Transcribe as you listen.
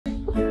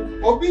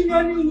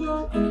Obinyani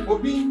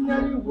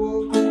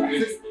wo.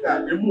 Sister,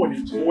 the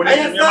morning. I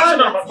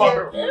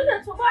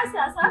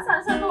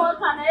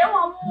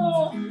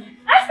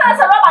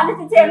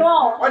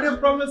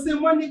promising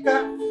Monica,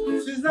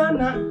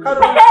 Susanna,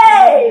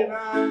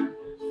 Carolina.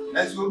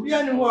 As you be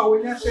anyone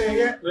when you say,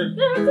 yeah,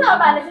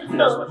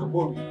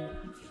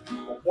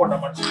 what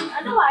am I? I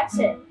don't watch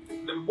it.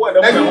 The boy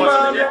that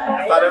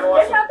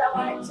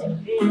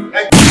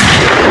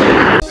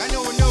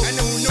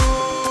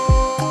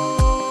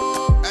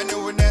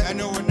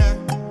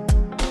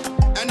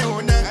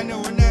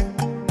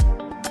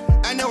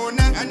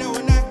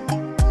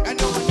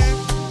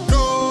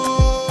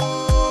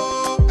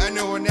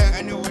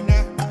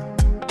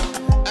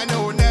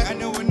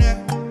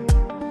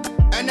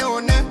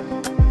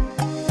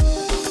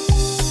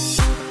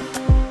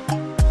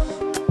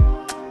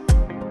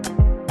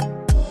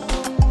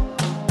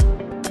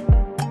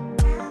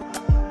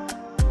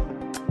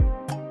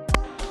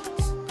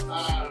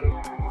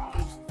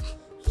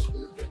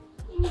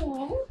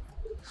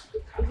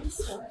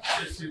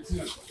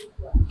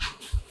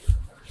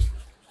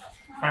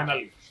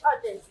finally.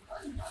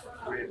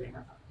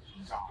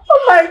 Oh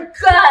my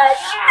God!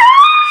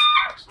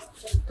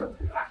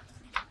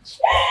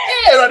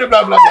 Hey,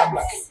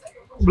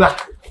 blah.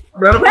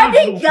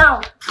 Wedding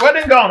gown.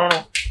 Wedding gown,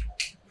 no.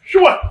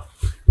 Sure.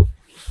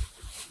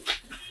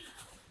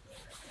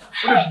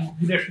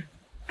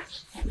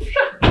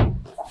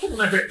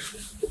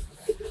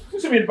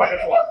 What's the mean by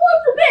that one?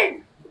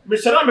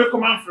 Mr. Rambe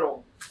come out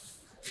from.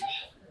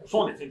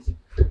 So the things.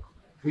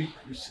 We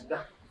sit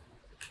down.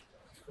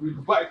 We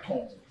buy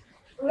tone.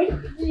 We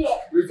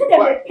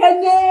buy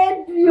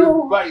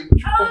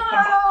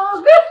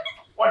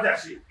what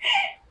does she?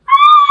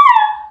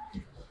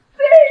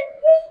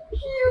 Thank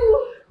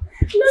you.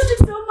 Love you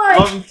so much.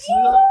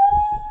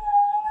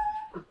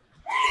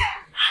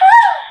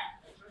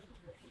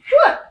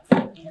 What?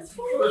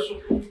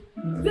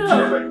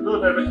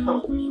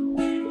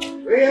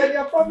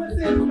 Your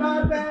promises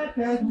not bad.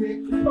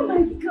 Oh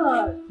my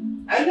God.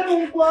 I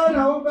don't want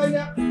over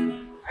there.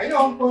 I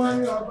don't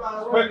want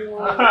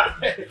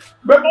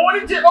but when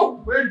you take oh,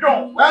 we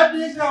don't. What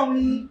is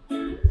on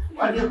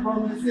what you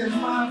promising,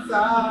 Master?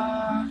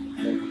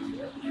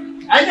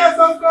 I just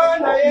don't go.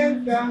 I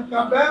ain't come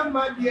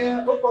my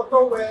dear.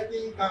 Okoto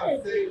wedding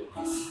can say.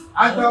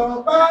 I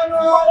don't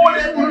know what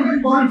it is.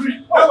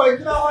 Oh,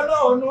 it's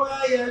no, no, I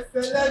am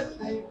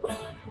celeste.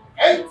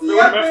 Empty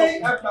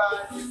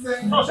about the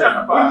same.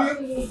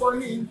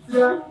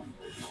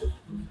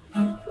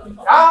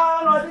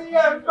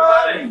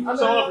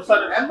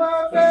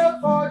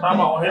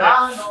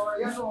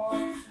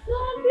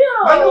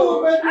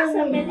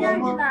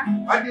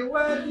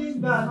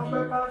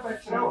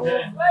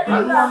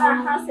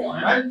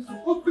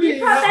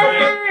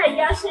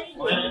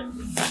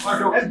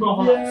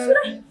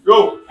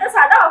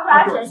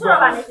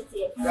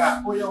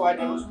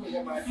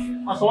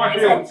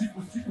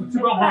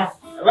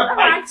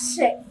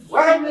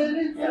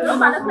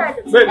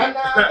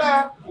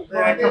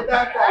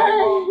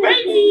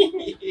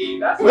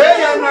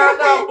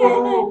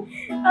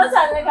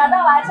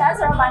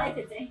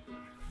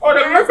 Oh, the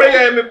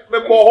pay me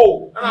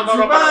boho. And I'm not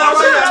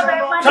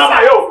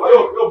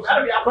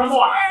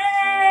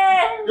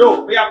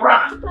yo, we are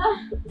brand.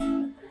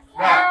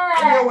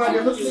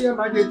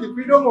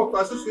 Freedom of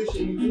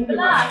association.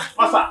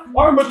 Massa,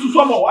 or to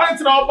some more. I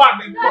ain't now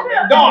back.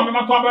 Down,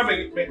 my father,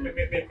 me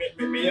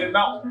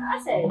now. I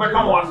say,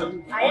 come on.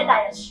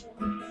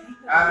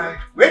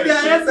 Where the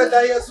answer I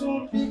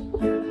assume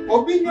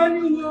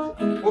Obinyani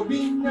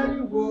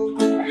wo.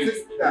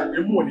 Sister, the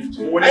morning.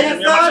 What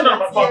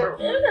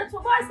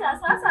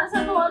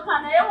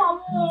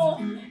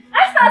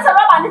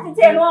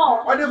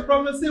the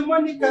promising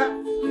Monica,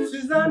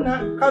 Susanna,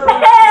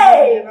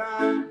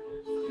 Carolina.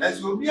 As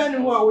you be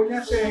anyone when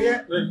you say,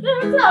 yeah,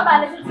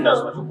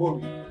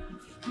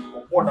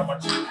 what am I? I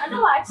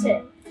don't watch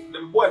it. The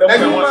boy that wants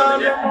to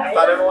get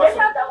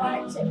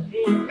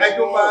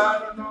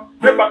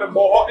remember the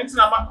ball, it's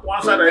not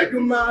one side. Strawberry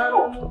can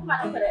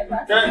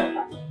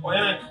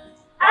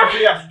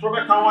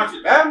watch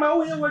it. What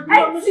I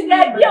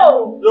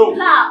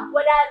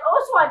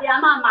also want the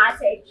Mama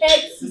said,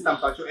 System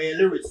Patrol, a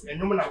lyrics, and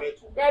no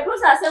there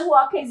goes a several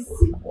walking.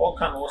 All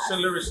kind of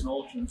lyrics,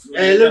 no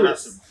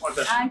lyrics.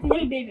 And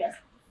baby, I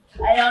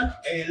don't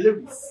a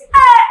lyrics.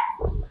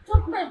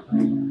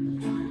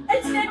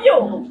 It's the you.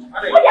 I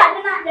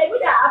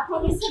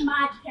promise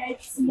my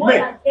kids more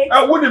than 8. I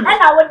wouldn't. And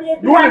I would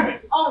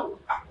oh.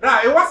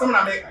 Nah, it wasn't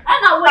a make. And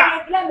I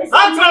would let me see.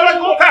 I'm trying to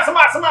go cast some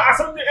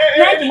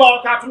animal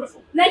cattle.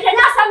 Like I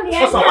know something.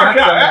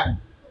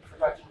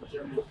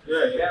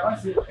 Yeah,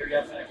 once you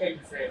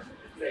say,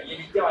 you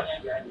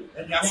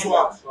and your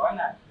swap.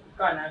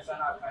 Can't answer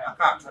out.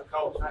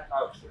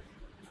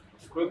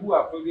 Kubu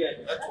are probably at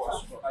the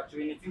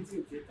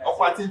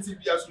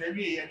Bias,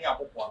 maybe any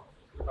apple.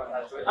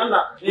 Anna,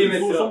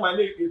 so my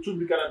name to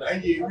be Canada,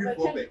 and you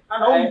go back.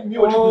 And I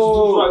knew you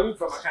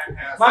from a kind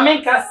of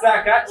Mammy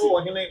Cassaca,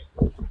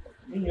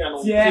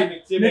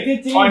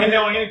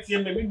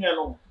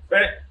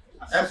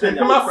 I'm saying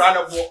my friend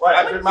of what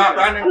I did my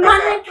friend.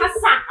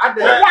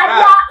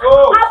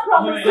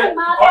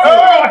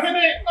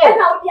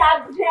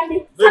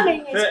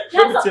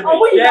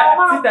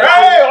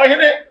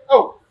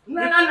 Oh,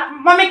 no,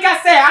 Mommy can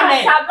say, I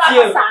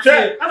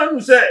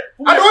don't say,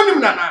 I don't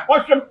even know.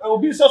 What will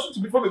be so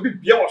before we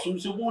be or so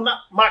will not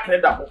mark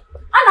it double.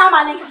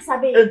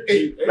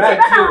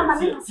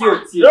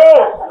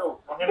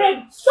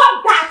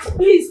 Stop that,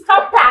 please,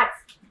 stop that.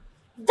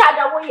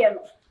 Dada William.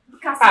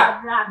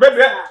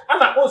 Baby, I'm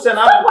not going to say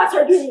what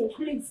you're doing,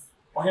 please.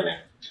 All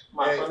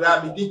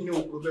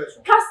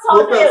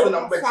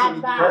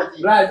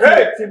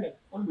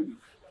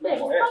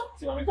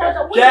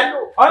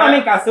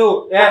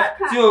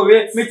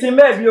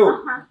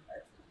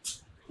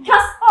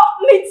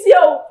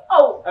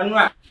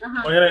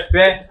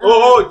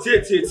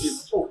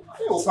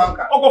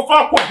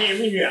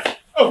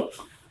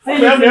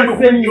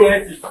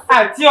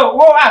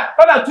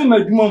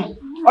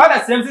the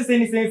same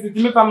thing to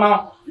me from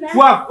now.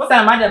 What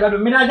am I about?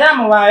 Me na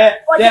jam wa e.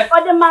 O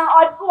de man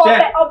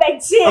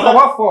obeje.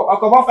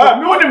 Okobofo.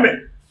 Me woni me.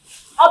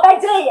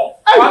 Obeje ye.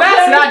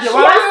 Obesiraje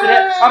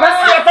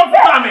to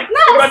for me.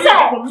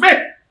 Me.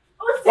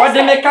 What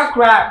dey make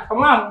cry?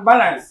 Come on,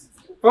 balance.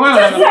 Come on.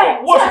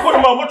 What's for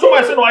me? What you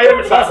say no I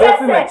am sure.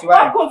 I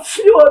go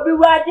free obi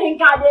wedding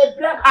card dey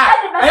black.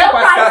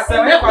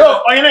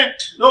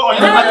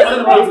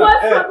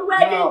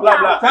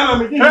 Come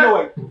me didn't know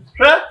it.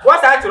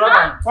 What's that to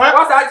Robin?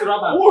 What's that to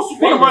Robin? What's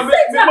for my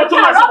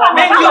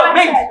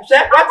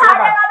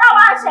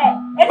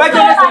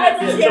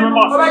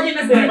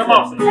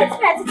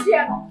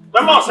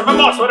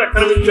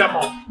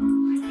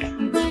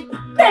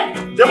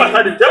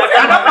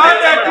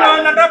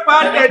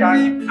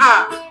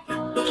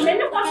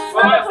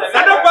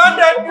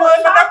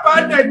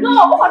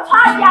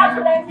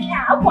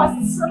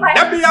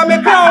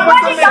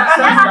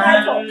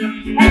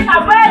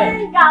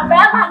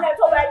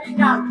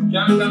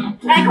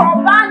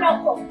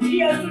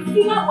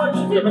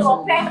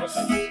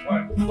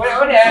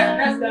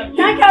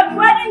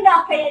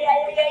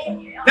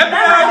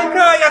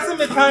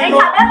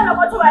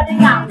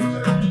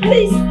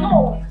Please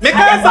no. Make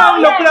us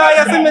sound look like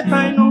a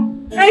cemetery.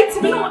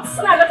 8 minutes,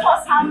 not the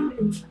first hand.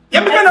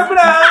 You can't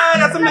apply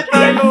as a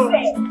cemetery.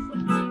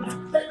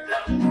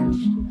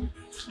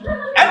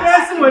 And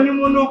that's when you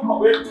know.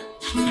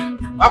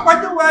 I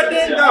want the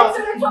wedding down.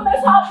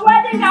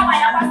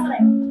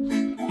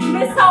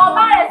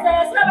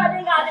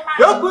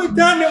 You could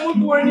tell me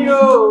what you.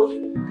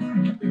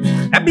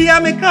 Happy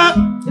America.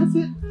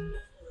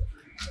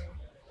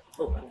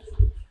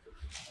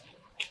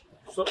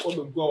 So all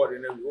the God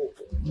in every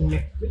open.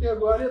 Because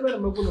God is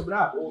going to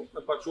bravo,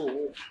 a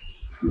patrol.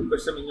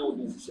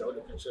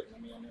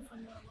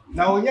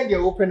 Now, when you get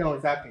open on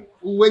that,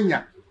 when you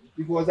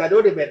because I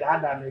don't even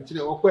have that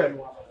actually open.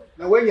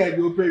 Now, when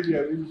you open,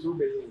 you will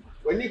be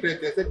when you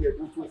get said you're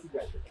good to see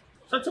that.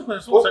 Such a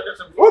person, oh,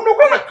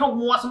 no, come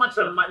once much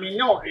than my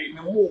no.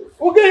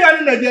 Okay, I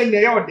didn't get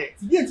the order.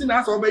 You didn't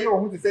ask over your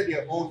who said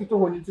they're all to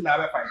hold into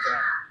another fight.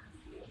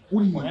 You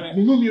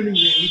know, you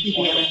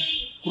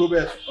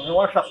Probes,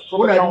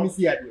 una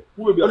dimisiade.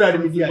 Una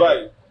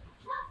dimisiade.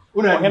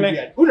 Una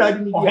dimisiade. Una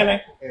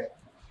dimisiade.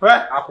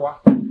 Fa akwa.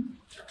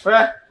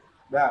 Fa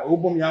da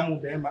obom ya mu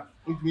be ma.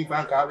 Ntimi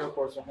fa nka awe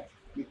ko so.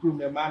 Mi kru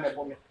me ma na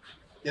bo me.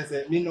 Yes,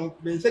 me no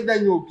me se da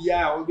nya obi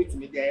a o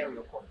betimi dia ya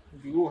record.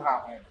 You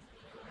have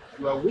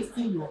you are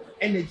wasting your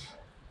energy.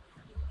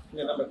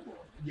 Ya na ba ko.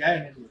 Ya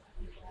energy.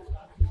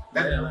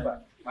 That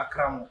number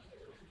makram.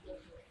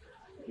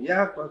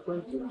 Yeah,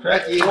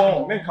 that you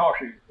won't make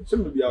caution.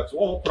 Simply out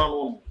one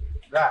problem.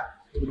 That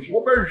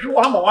what you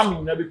have a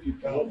woman never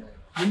people.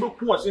 You look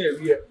who was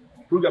here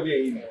program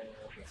here.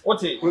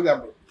 What's it?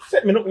 Program.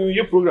 Set me up in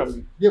your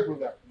program. Your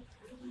program.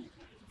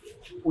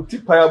 What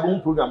tip I have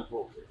program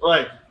for?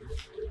 Right.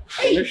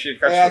 I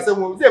said,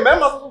 well, the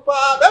members of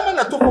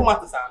the two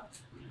matters.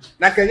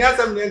 Na Kenya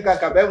some nka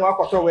ka be nwa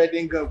akoto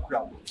wedding girl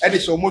kura. E de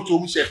so moto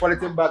mu share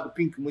politin bag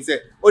pink mu say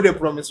o de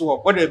promise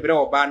wo o de bre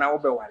oba na wo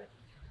be ware.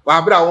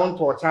 Wa bra won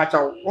to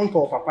chacha won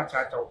to papa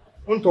chacha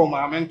won to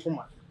maame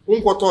ntoma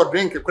won koto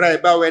drink kura e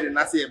ba wedding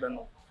na say e be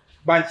no.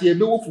 Banchi e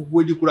be wo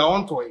fubuo di kura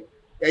won to e.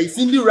 E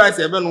sindi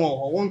rice e be no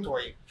ho won to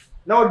e.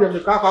 Na o de me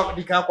ka ka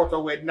di ka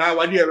koto wedding na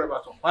wa di e be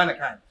ba so. Wan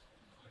kan.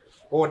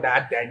 O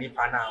da ni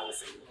pa na wo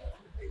say.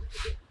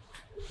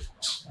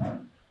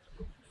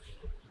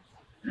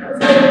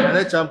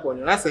 Another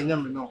champion, that's a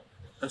young no.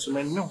 And so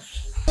many no.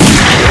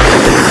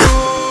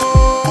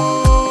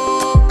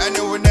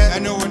 I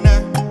know when